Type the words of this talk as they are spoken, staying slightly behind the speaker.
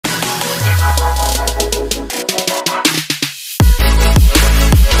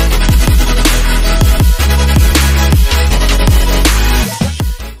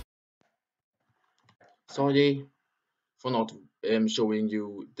Sorry for not showing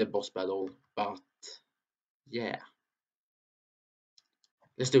you the boss battle, but yeah.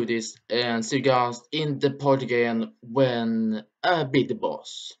 Let's do this and see you guys in the part again when I beat the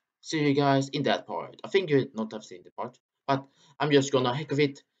boss. See you guys in that part. I think you not have seen the part, but I'm just gonna heck of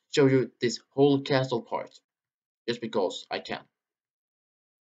it show you this whole castle part. Just because I can.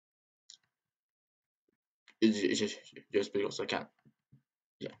 Just because I can.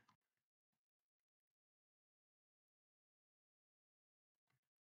 Yeah.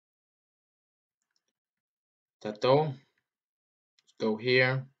 That though. Let's go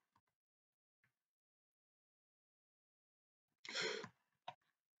here.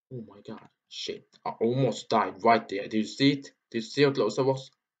 Oh my god. Shit. I almost died right there. Did you see it? Did you see how close I was?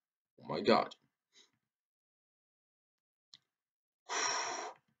 Oh my god.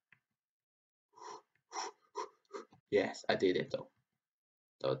 Yes, I did it though.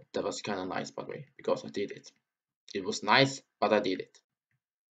 That was kind of nice by the way, because I did it. It was nice, but I did it.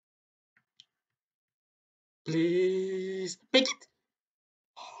 Please make it.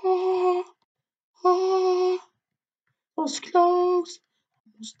 Oh, oh, was close.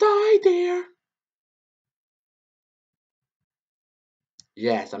 Almost died there.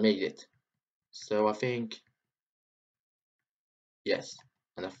 Yes, I made it. So I think yes,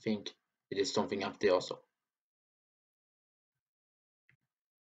 and I think it is something up there also.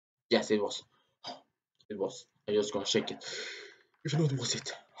 Yes, it was. It was. I'm just gonna check it. If not, was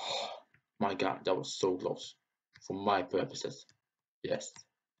it? My god, that was so close. For my purposes. Yes,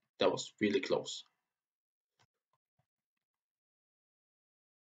 that was really close.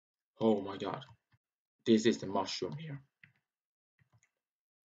 Oh my god. This is the mushroom here.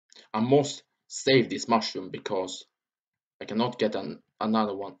 I must save this mushroom because I cannot get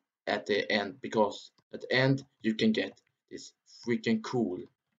another one at the end, because at the end you can get this freaking cool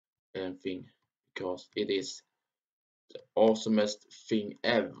thing, because it is the awesomest thing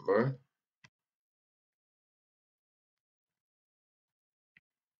ever.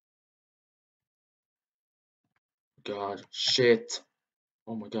 God, shit.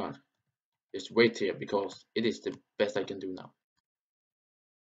 Oh my god. Just wait here because it is the best I can do now.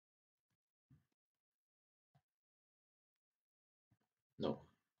 No,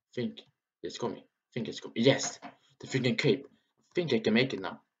 think it's coming. Think it's coming. Yes, the freaking cape. Think I can make it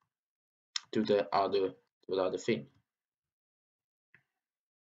now. To the other thing.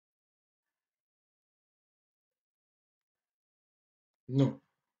 No,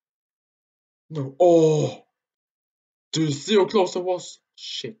 no. Oh, do you see how close I was?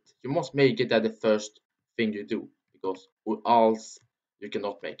 Shit, you must make it at the first thing you do, because or else you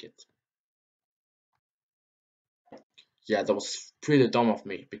cannot make it. Yeah, that was pretty dumb of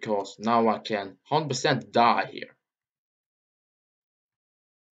me, because now I can 100% die here.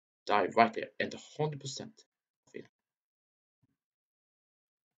 Die right there, and 100% of it.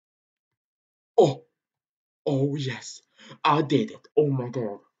 Oh, oh yes, I did it. Oh my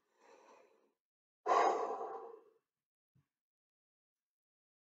god.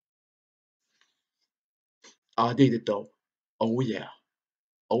 I did it though. Oh yeah.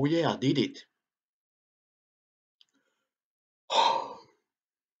 Oh yeah, I did it.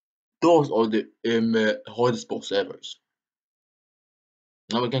 Those are the hardest boss ever.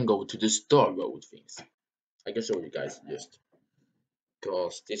 Now we can go to the Star Road things. I can show you guys just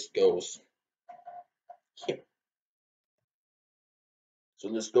because this goes here. So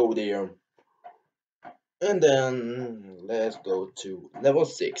let's go there. And then let's go to level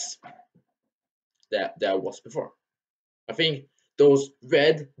 6 that was before. I think those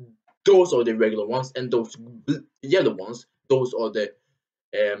red, those are the regular ones, and those yellow ones, those are the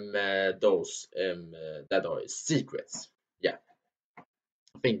that are secrets. Yeah,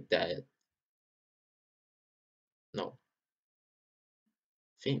 I think that no,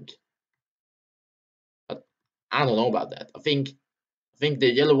 think but I don't know about that. I think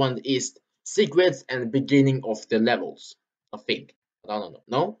the yellow one is secrets and beginning of the levels. I think. But I don't know.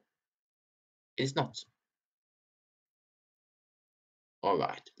 No, it's not.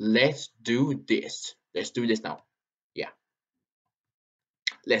 Alright, let's do this. Let's do this now. Yeah,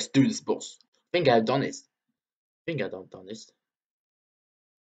 let's do this, boss. I think I've done this. I think I've done this.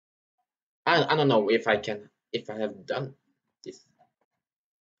 I don't know if I can, if I have done this.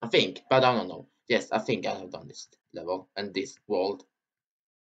 I think, but I don't know. Yes, I think I have done this level and this world.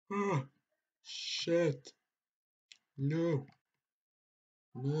 Oh, shit. No,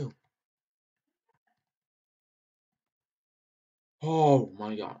 no. Oh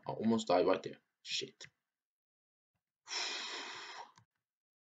my god, I almost died right there. Shit.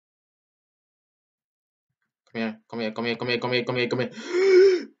 Come here, come here, come here, come here, come here, come here, come here.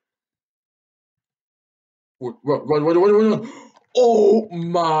 Run. Oh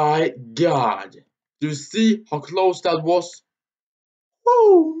my god. Do you see how close that was?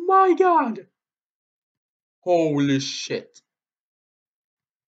 Oh my god. Holy shit.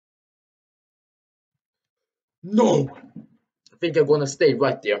 No. I think I'm gonna stay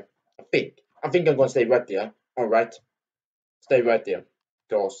right there. I think I'm gonna stay right there. Alright. Stay right there.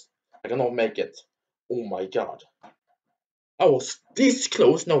 Because I cannot make it. Oh my god. I was this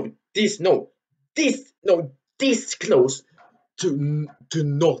close. This close to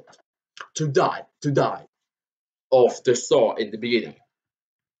not to die of the saw in the beginning.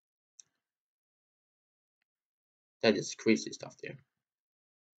 That is crazy stuff there.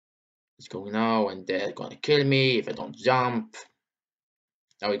 It's going now and they're gonna kill me if I don't jump.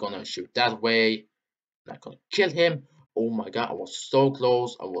 Now we're gonna shoot that way. I'm gonna kill him. Oh my god, I was so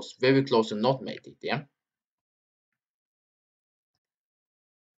close. I was very close to not make it, yeah?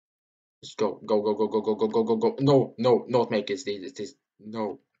 Let's go. Go. No, not make it. This.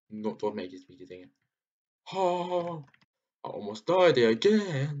 No, don't make it. Oh, I almost died there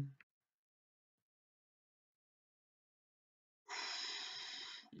again.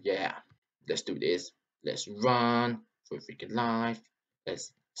 Yeah, let's do this. Let's run for freaking life.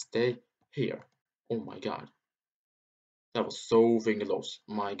 Let's stay here. Oh my god. That was so freaking close.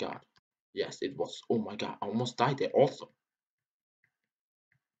 My god. Yes, it was. Oh my god. I almost died there also.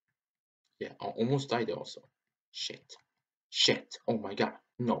 Yeah, I almost died there also. Shit. Oh my god.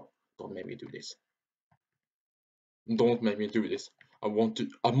 No. Don't make me do this. Don't make me do this.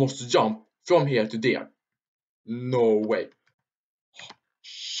 I must jump from here to there. No way.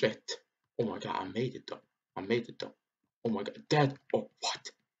 Shit. Oh my god, I made it though. Oh my god, dead. Oh,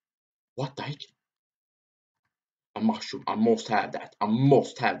 what? What the heck? A mushroom. I must have that.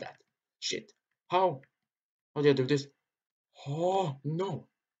 Shit. How? How did I do this? Oh, no.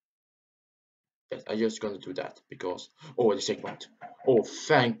 Yes, I'm just gonna do that because. Oh, the checkpoint. Oh,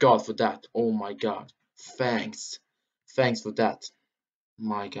 thank God for that. Oh my god. Thanks. Thanks for that.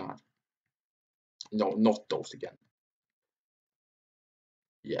 My god. No, not those again.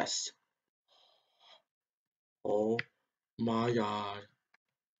 Yes. Oh my god.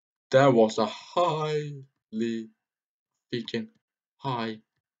 That was a highly freaking high.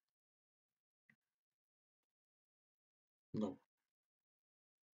 No.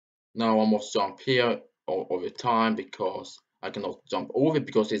 Now I must jump here all the time because I cannot jump over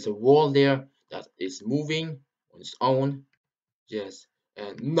because there's a wall there that is moving on its own. Yes.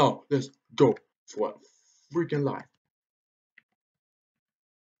 And now let's go for a freaking life.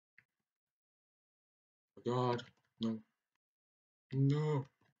 Oh god. No. No.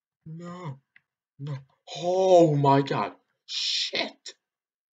 No. No. Oh my god. Shit.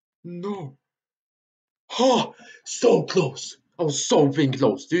 No. Oh, so close. I was so freaking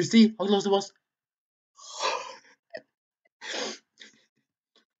close. Do you see how close it was?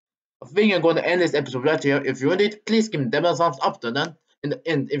 I think I'm going to end this episode right here. If you enjoyed it, please give me a thumbs up to that. And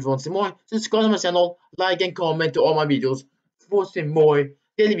if you want to see more, subscribe to my channel, like and comment to all my videos for some more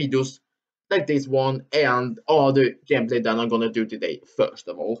daily videos like this one and all the gameplay that I'm gonna do today first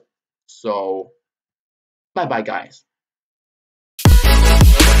of all. So bye bye guys.